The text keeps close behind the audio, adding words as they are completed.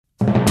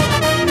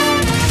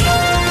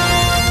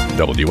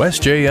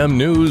WSJM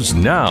News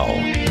Now.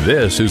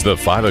 This is the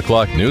 5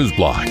 o'clock news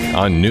block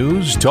on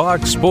News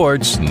Talk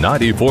Sports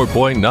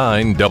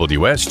 94.9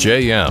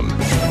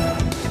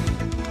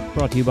 WSJM.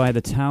 Brought to you by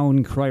the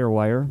Town Crier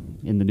Wire.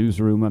 In the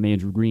newsroom, I'm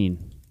Andrew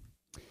Green.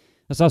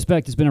 A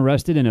suspect has been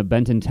arrested in a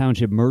Benton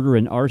Township murder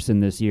and arson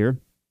this year.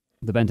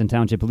 The Benton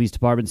Township Police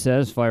Department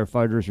says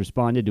firefighters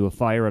responded to a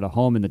fire at a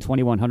home in the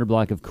 2100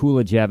 block of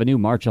Coolidge Avenue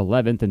March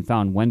 11th and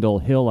found Wendell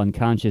Hill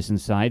unconscious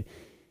inside.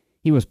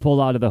 He was pulled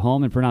out of the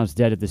home and pronounced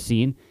dead at the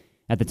scene.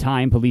 At the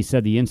time, police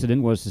said the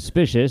incident was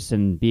suspicious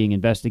and being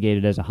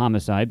investigated as a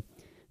homicide.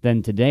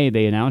 Then today,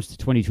 they announced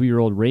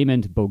 22-year-old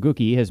Raymond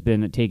Bogucki has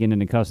been taken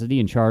into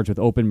custody and charged with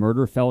open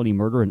murder, felony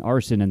murder, and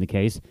arson in the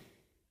case.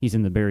 He's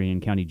in the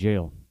Berrien County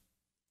Jail.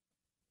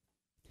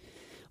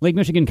 Lake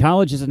Michigan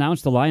College has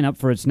announced the lineup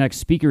for its next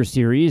speaker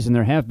series, and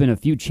there have been a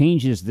few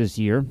changes this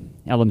year.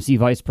 LMC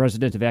Vice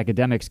President of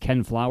Academics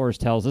Ken Flowers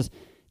tells us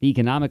the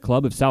Economic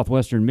Club of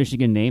Southwestern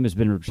Michigan name has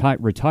been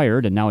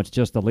retired, and now it's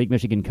just the Lake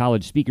Michigan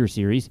College Speaker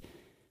Series.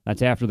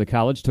 That's after the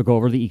college took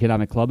over the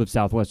Economic Club of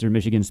Southwestern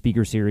Michigan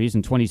Speaker Series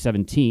in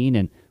 2017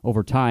 and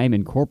over time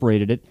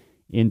incorporated it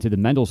into the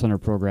Mendel Center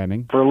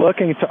programming. We're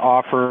looking to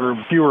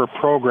offer fewer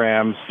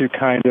programs to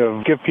kind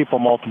of give people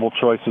multiple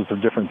choices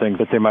of different things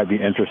that they might be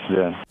interested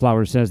in.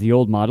 Flowers says the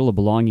old model of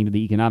belonging to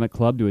the Economic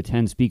Club to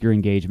attend speaker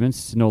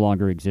engagements no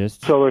longer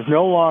exists. So there's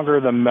no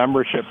longer the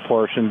membership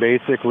portion.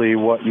 Basically,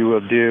 what you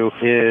will do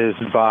is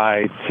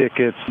buy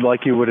tickets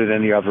like you would at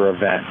any other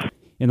event.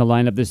 In the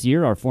lineup this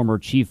year are former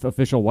chief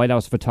official White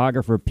House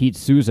photographer Pete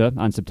Souza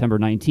on September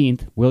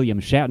 19th, William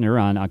Shatner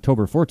on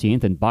October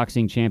 14th, and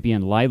boxing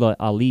champion Laila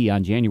Ali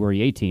on January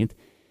 18th.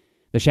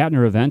 The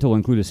Shatner event will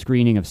include a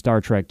screening of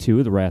Star Trek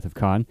II, The Wrath of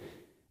Khan.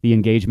 The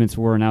engagements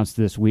were announced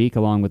this week,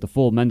 along with the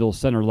full Mendel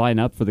Center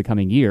lineup for the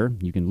coming year.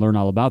 You can learn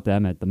all about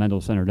them at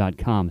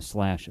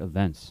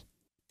themendelcenter.com/events.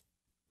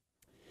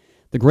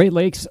 The Great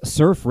Lakes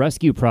Surf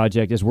Rescue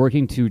Project is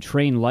working to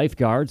train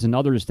lifeguards and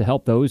others to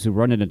help those who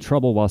run into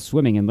trouble while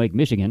swimming in Lake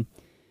Michigan.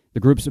 The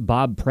group's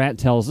Bob Pratt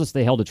tells us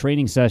they held a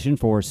training session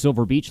for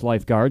Silver Beach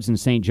lifeguards in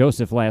St.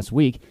 Joseph last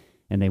week,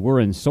 and they were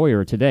in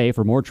Sawyer today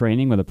for more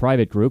training with a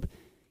private group.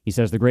 He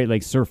says the Great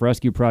Lakes Surf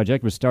Rescue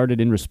Project was started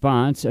in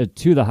response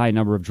to the high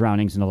number of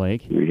drownings in the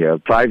lake. We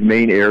have 5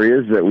 main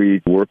areas that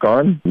we work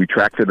on. We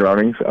track the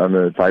drownings on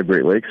the 5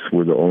 Great Lakes.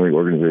 We're the only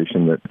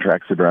organization that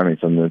tracks the drownings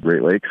on the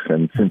Great Lakes.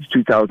 And since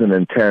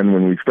 2010,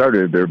 when we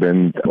started, there have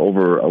been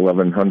over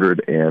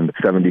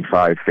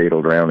 1,175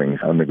 fatal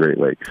drownings on the Great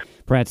Lakes.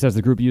 Pratt says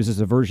the group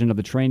uses a version of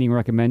the training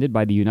recommended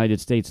by the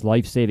United States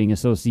Life Saving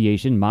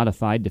Association,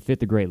 modified to fit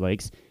the Great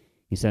Lakes.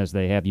 He says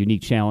they have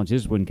unique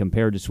challenges when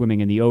compared to swimming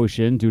in the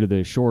ocean due to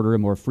the shorter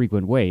and more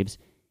frequent waves.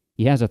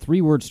 He has a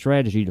 3-word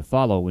strategy to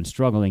follow when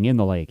struggling in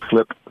the lake.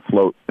 Flip,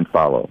 float, and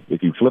follow.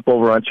 If you flip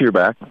over onto your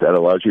back, that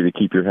allows you to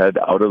keep your head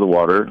out of the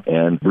water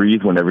and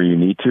breathe whenever you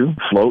need to.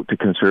 Float to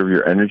conserve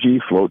your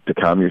energy. Float to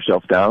calm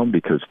yourself down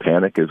because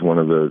panic is one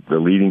of the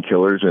leading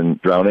killers in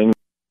drowning.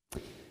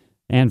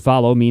 And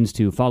follow means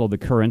to follow the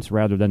current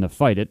rather than to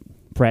fight it.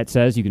 Pratt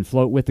says you can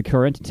float with the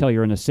current until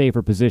you're in a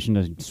safer position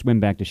to swim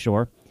back to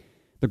shore.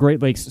 The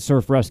Great Lakes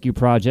Surf Rescue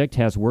Project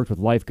has worked with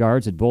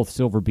lifeguards at both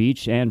Silver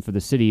Beach and for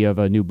the city of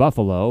New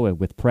Buffalo,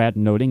 with Pratt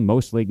noting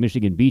most Lake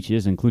Michigan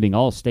beaches, including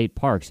all state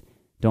parks,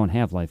 don't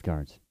have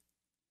lifeguards.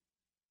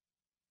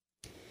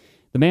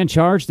 The man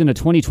charged in a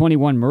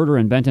 2021 murder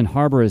in Benton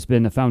Harbor has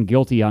been found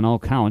guilty on all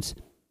counts.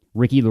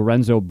 Ricky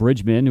Lorenzo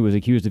Bridgman, who was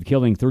accused of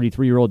killing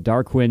 33-year-old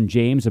Darquin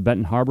James of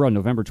Benton Harbor on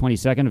November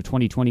 22nd of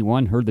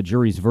 2021, heard the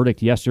jury's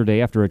verdict yesterday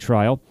after a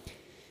trial.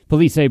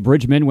 Police say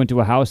Bridgman went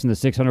to a house in the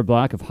 600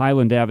 block of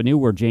Highland Avenue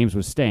where James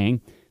was staying.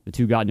 The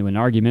two got into an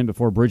argument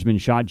before Bridgman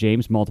shot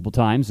James multiple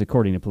times,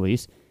 according to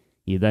police.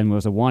 He then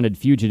was a wanted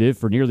fugitive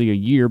for nearly a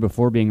year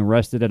before being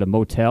arrested at a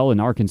motel in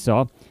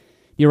Arkansas.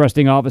 The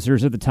arresting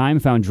officers at the time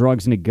found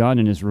drugs and a gun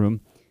in his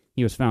room.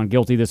 He was found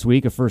guilty this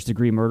week of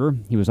first-degree murder.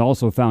 He was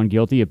also found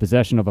guilty of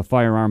possession of a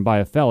firearm by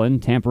a felon,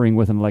 tampering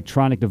with an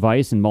electronic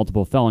device, and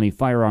multiple felony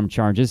firearm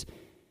charges.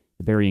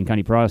 The Berrien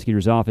County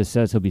Prosecutor's Office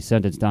says he'll be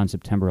sentenced on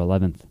September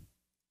 11th.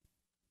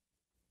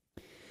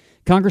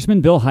 Congressman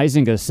Bill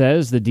Huizenga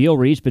says the deal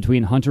reached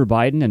between Hunter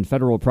Biden and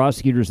federal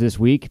prosecutors this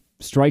week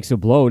strikes a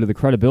blow to the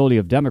credibility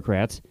of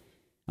Democrats.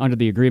 Under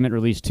the agreement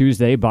released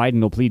Tuesday,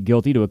 Biden will plead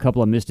guilty to a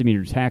couple of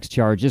misdemeanor tax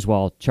charges,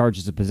 while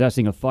charges of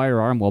possessing a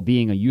firearm while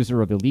being a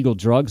user of illegal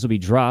drugs will be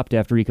dropped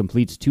after he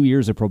completes 2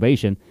 years of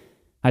probation.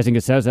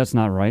 Huizenga says that's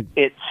not right.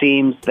 It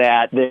seems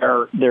that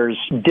there's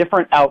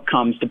different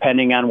outcomes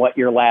depending on what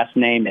your last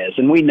name is.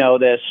 And we know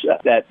this,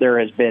 that there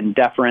has been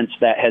deference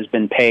that has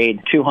been paid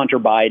to Hunter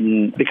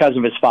Biden because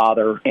of his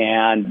father,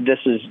 and this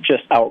is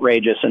just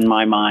outrageous in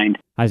my mind.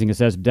 Huizenga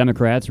says if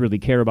Democrats really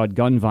care about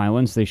gun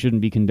violence, they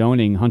shouldn't be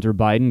condoning Hunter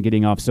Biden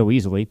getting off so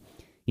easily.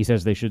 He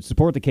says they should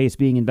support the case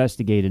being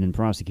investigated and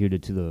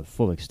prosecuted to the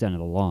full extent of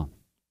the law.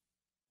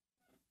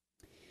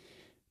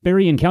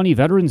 Berrien County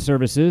Veterans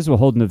Services will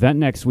hold an event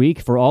next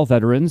week for all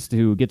veterans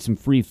to get some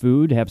free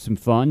food, have some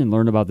fun, and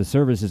learn about the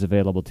services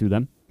available to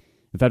them.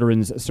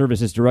 Veterans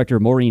Services Director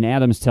Maureen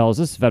Adams tells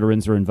us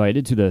veterans are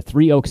invited to the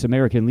Three Oaks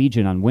American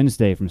Legion on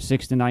Wednesday from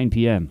 6 to 9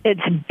 p.m. It's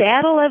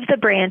Battle of the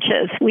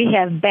Branches. We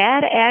have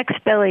Bad Axe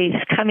Billy's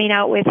coming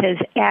out with his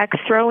axe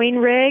throwing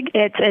rig.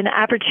 It's an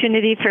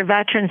opportunity for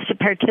veterans to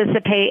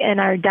participate in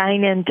our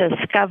Dine and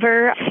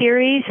Discover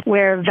series,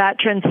 where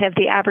veterans have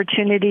the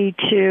opportunity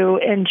to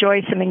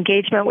enjoy some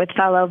engagement with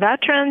fellow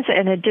veterans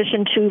in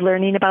addition to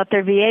learning about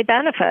their VA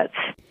benefits.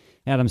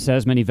 Adams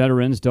says many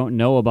veterans don't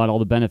know about all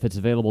the benefits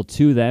available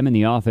to them, and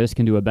the office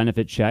can do a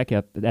benefit check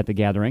at the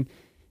gathering.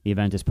 The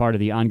event is part of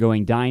the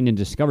ongoing Dine and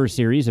Discover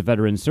series of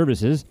Veterans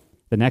Services.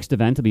 The next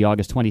event will be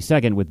August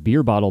 22nd with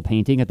beer bottle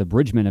painting at the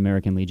Bridgman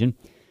American Legion.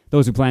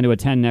 Those who plan to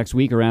attend next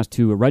week are asked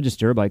to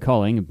register by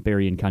calling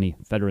Berrien County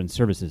Veterans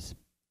Services.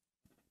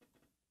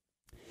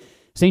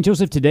 St.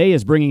 Joseph Today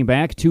is bringing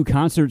back 2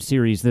 concert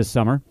series this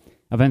summer.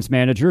 Events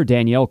manager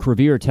Danielle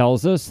Crevier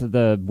tells us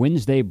the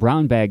Wednesday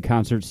Brown Bag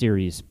Concert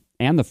Series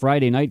and the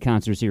Friday Night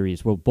Concert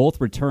Series will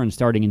both return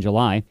starting in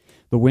July.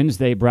 The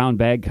Wednesday Brown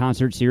Bag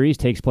Concert Series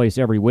takes place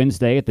every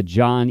Wednesday at the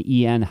John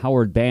E.N.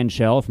 Howard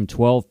Bandshell from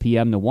 12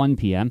 p.m. to 1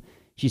 p.m.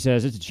 She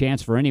says it's a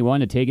chance for anyone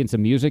to take in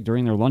some music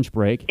during their lunch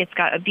break. It's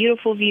got a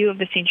beautiful view of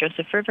the St.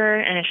 Joseph River,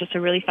 and it's just a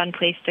really fun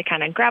place to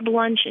kind of grab a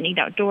lunch and eat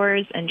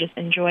outdoors and just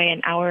enjoy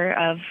an hour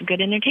of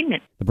good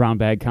entertainment. The Brown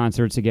Bag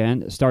Concerts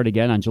start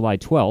again on July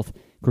 12th.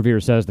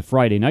 Crevier says the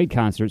Friday Night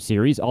Concert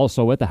Series,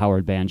 also at the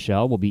Howard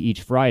Bandshell, will be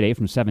each Friday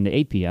from 7 to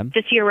 8 p.m.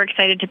 This year we're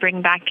excited to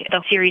bring back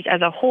the series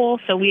as a whole,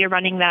 so we are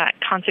running that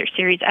concert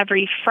series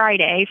every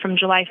Friday from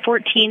July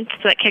 14th.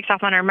 So that kicks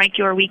off on our Mike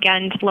Yor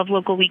weekend, Love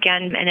Local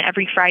weekend, and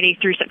every Friday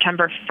through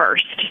September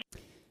 1st.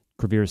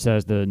 Crevier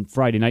says the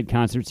Friday Night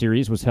Concert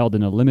Series was held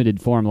in a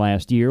limited form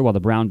last year, while the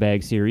Brown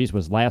Bag Series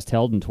was last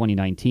held in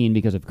 2019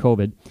 because of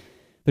COVID.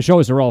 The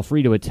shows are all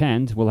free to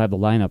attend. We'll have the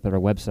lineup at our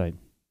website.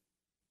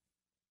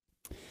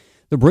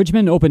 The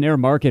Bridgman Open Air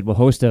Market will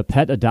host a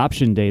pet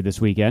adoption day this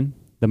weekend.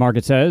 The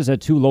market says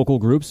that 2 local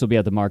groups will be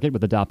at the market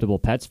with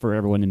adoptable pets for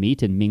everyone to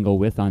meet and mingle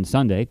with on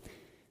Sunday.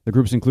 The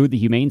groups include the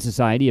Humane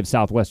Society of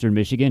Southwestern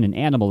Michigan and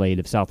Animal Aid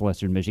of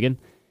Southwestern Michigan.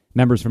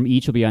 Members from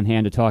each will be on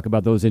hand to talk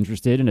about those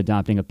interested in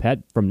adopting a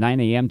pet from 9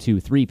 a.m.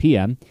 to 3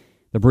 p.m.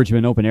 The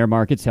Bridgman Open Air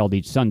Market's held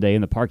each Sunday in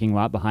the parking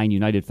lot behind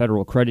United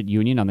Federal Credit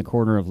Union on the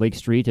corner of Lake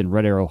Street and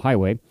Red Arrow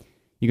Highway.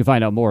 You can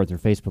find out more at their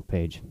Facebook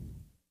page.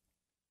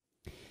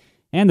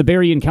 And the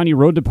Berrien County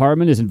Road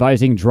Department is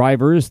advising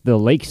drivers the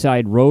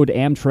Lakeside Road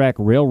Amtrak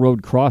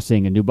Railroad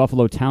crossing in New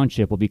Buffalo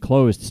Township will be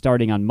closed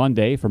starting on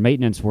Monday for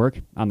maintenance work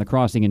on the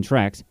crossing and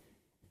tracks.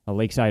 A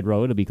Lakeside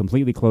Road will be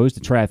completely closed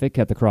to traffic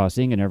at the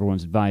crossing, and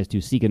everyone's advised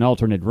to seek an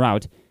alternate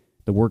route.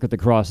 The work at the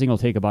crossing will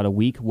take about a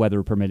week,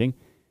 weather permitting.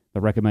 The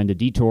recommended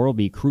detour will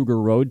be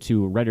Kruger Road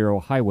to Red Arrow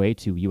Highway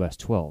to US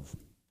 12.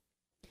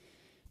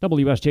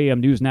 WSJM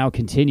News Now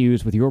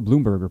continues with your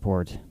Bloomberg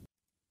report.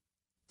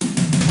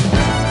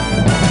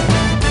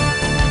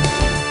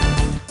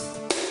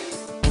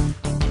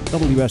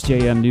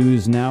 WSJM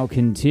News Now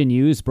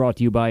continues, brought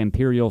to you by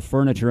Imperial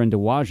Furniture in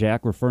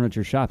Dowagiac, where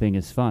furniture shopping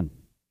is fun.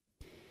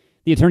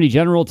 The Attorney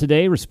General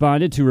today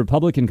responded to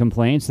Republican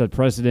complaints that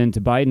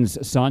President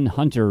Biden's son,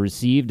 Hunter,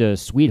 received a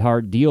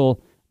sweetheart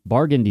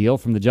bargain deal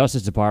from the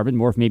Justice Department.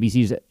 More from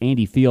ABC's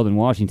Andy Field in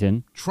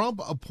Washington.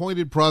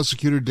 Trump-appointed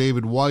prosecutor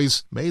David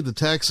Weiss made the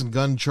tax and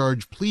gun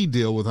charge plea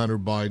deal with Hunter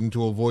Biden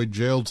to avoid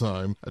jail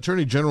time.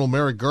 Attorney General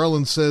Merrick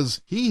Garland says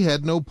he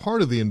had no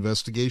part of the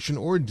investigation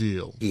or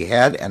deal. He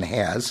had and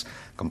has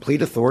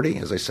complete authority,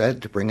 as I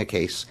said, to bring a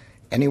case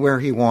anywhere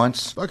he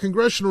wants. But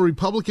congressional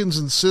Republicans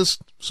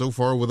insist, so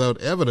far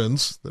without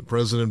evidence, that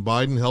President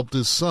Biden helped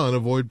his son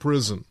avoid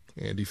prison.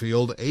 Andy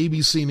Field,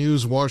 ABC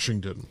News,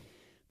 Washington.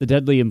 The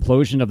deadly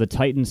implosion of the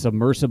Titan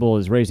submersible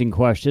is raising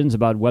questions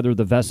about whether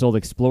the vessel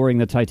exploring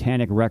the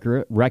Titanic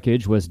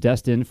wreckage was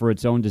destined for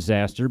its own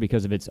disaster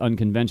because of its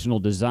unconventional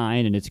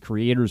design and its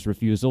creator's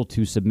refusal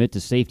to submit to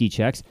safety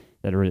checks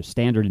that are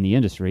standard in the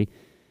industry.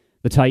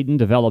 The Titan,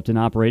 developed and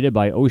operated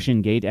by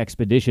OceanGate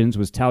Expeditions,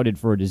 was touted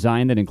for a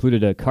design that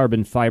included a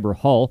carbon fiber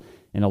hull,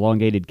 an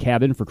elongated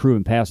cabin for crew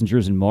and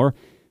passengers, and more.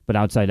 But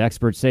outside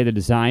experts say the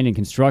design and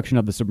construction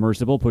of the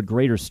submersible put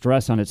greater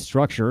stress on its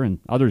structure, and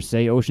others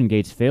say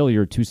OceanGate's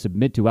failure to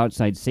submit to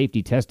outside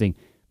safety testing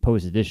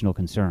posed additional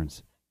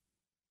concerns.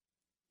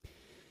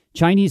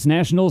 Chinese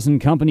nationals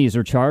and companies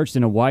are charged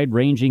in a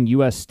wide-ranging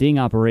U.S. sting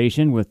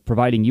operation with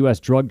providing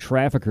U.S. drug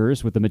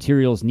traffickers with the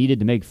materials needed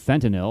to make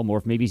fentanyl. More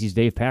from ABC's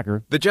Dave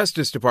Packer. The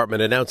Justice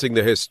Department announcing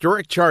the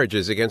historic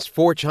charges against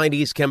 4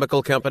 Chinese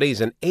chemical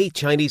companies and 8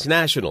 Chinese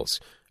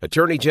nationals.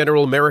 Attorney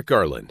General Merrick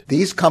Garland.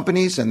 These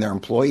companies and their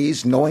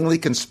employees knowingly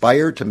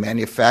conspired to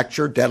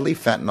manufacture deadly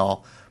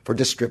fentanyl for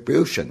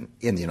distribution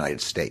in the United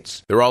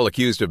States. They're all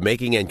accused of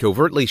making and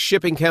covertly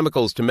shipping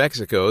chemicals to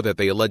Mexico that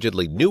they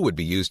allegedly knew would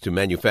be used to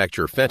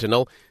manufacture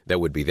fentanyl that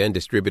would be then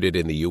distributed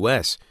in the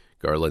U.S.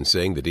 Garland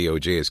saying the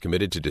DOJ is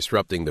committed to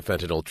disrupting the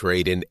fentanyl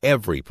trade in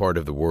every part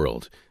of the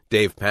world.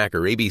 Dave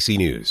Packer, ABC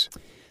News.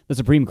 The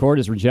Supreme Court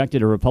has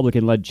rejected a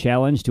Republican-led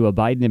challenge to a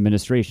Biden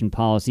administration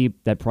policy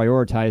that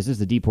prioritizes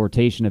the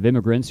deportation of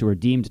immigrants who are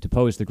deemed to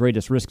pose the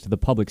greatest risk to the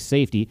public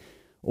safety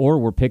or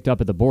were picked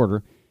up at the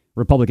border.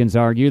 Republicans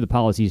argue the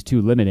policy is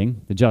too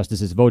limiting. The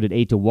justices voted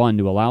 8-1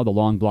 to allow the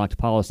long-blocked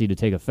policy to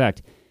take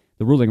effect.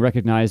 The ruling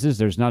recognizes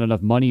there's not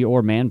enough money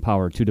or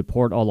manpower to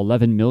deport all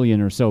 11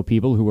 million or so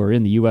people who are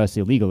in the U.S.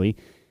 illegally.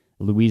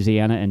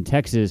 Louisiana and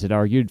Texas had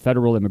argued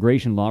federal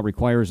immigration law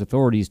requires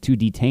authorities to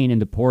detain and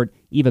deport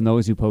even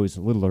those who pose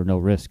little or no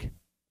risk.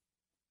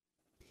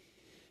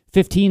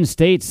 15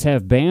 states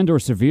have banned or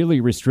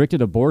severely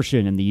restricted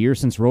abortion in the year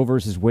since Roe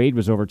v. Wade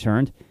was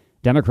overturned.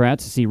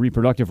 Democrats see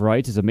reproductive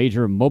rights as a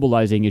major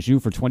mobilizing issue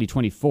for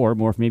 2024.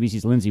 More from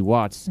ABC's Lindsay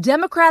Watts.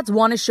 Democrats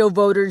want to show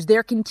voters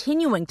they're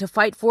continuing to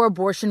fight for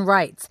abortion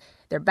rights.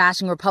 They're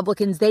bashing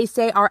Republicans they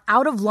say are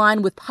out of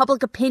line with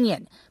public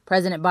opinion.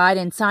 President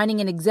Biden signing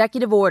an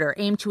executive order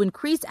aimed to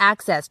increase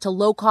access to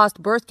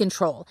low-cost birth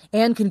control.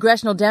 And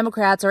congressional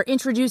Democrats are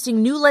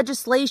introducing new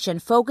legislation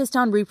focused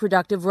on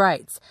reproductive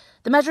rights.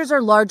 The measures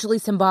are largely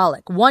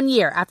symbolic, 1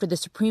 year after the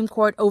Supreme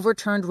Court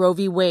overturned Roe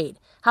v. Wade.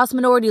 House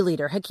Minority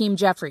Leader Hakeem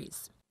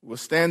Jeffries. We will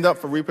stand up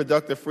for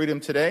reproductive freedom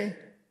today.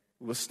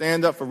 We will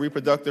stand up for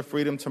reproductive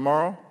freedom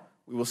tomorrow.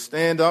 We will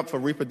stand up for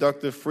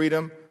reproductive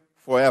freedom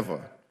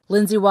forever.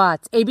 Lindsay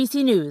Watts,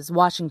 ABC News,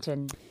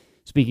 Washington.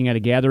 Speaking at a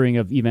gathering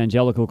of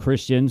evangelical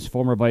Christians,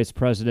 former Vice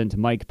President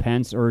Mike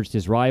Pence urged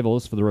his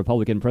rivals for the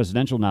Republican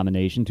presidential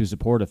nomination to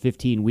support a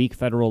 15-week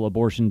federal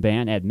abortion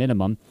ban at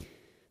minimum.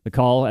 The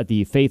call at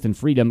the Faith and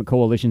Freedom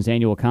Coalition's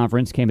annual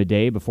conference came a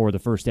day before the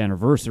first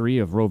anniversary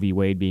of Roe v.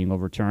 Wade being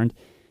overturned.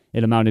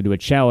 It amounted to a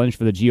challenge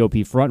for the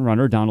GOP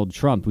frontrunner Donald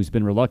Trump, who's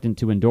been reluctant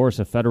to endorse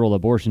a federal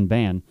abortion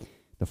ban.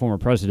 The former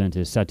president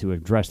is set to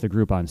address the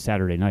group on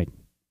Saturday night.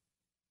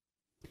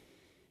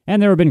 And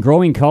there have been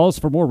growing calls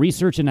for more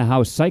research into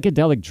how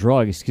psychedelic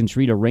drugs can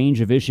treat a range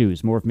of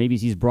issues. More from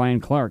ABC's Brian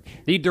Clark.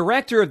 The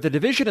director of the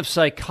Division of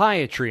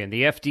Psychiatry in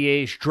the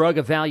FDA's Drug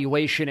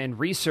Evaluation and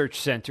Research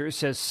Center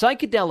says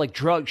psychedelic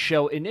drugs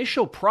show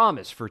initial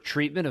promise for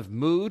treatment of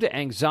mood,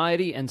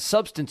 anxiety, and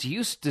substance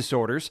use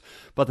disorders,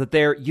 but that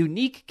their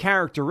unique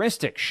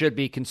characteristics should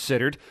be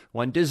considered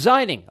when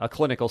designing a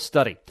clinical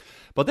study.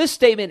 But this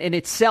statement in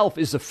itself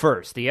is a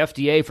first. The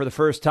FDA, for the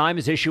first time,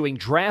 is issuing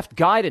draft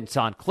guidance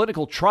on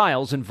clinical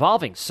trials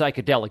involving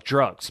psychedelic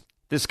drugs.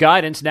 This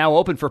guidance, now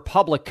open for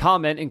public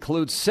comment,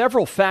 includes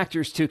several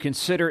factors to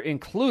consider,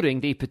 including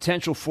the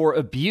potential for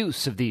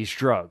abuse of these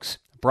drugs.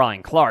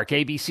 Brian Clark,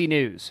 ABC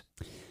News.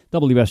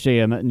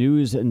 WSJM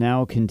News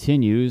now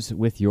continues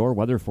with your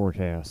weather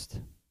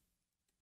forecast.